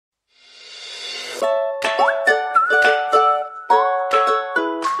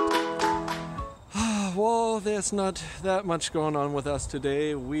Well, there's not that much going on with us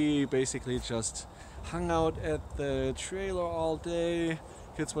today. We basically just hung out at the trailer all day.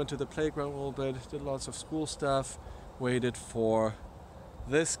 Kids went to the playground a little bit, did lots of school stuff, waited for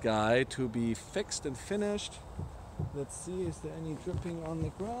this guy to be fixed and finished. Let's see, is there any dripping on the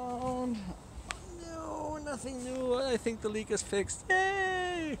ground? No, nothing new. I think the leak is fixed.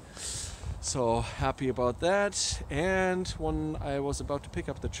 Yay! So happy about that. And when I was about to pick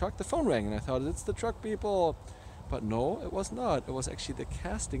up the truck, the phone rang and I thought it's the truck people. But no, it was not. It was actually the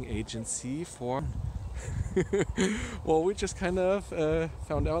casting agency for... Well, we just kind of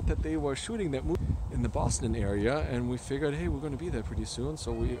found out that they were shooting that movie in the Boston area, and we figured, hey, we're going to be there pretty soon,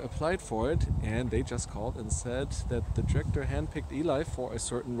 so we applied for it, and they just called and said that the director handpicked Eli for a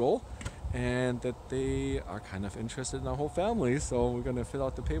certain role and that they are kind of interested in our whole family. So we're going to fill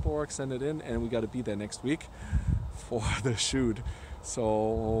out the paperwork, send it in, and we got to be there next week for the shoot.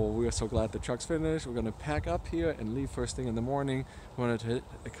 So we are so glad the truck's finished. We're going to pack up here and leave first thing in the morning. We're going to hit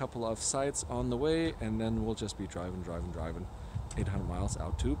a couple of sites on the way, and then we'll just be driving 800 miles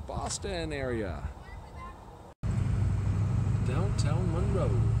out to Boston area. Downtown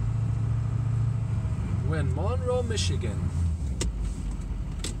Monroe. We're in Monroe, Michigan.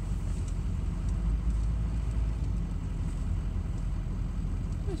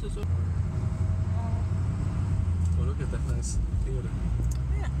 Oh, look at that nice theater.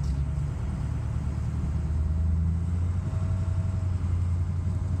 Ja.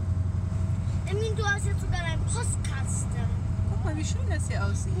 Emmy, du hast jetzt sogar deinen Postkasten. Guck mal, wie schön das hier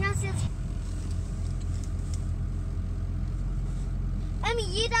aussieht. Das ist jetzt...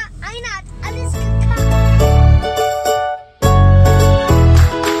 Emmy, einer hat alles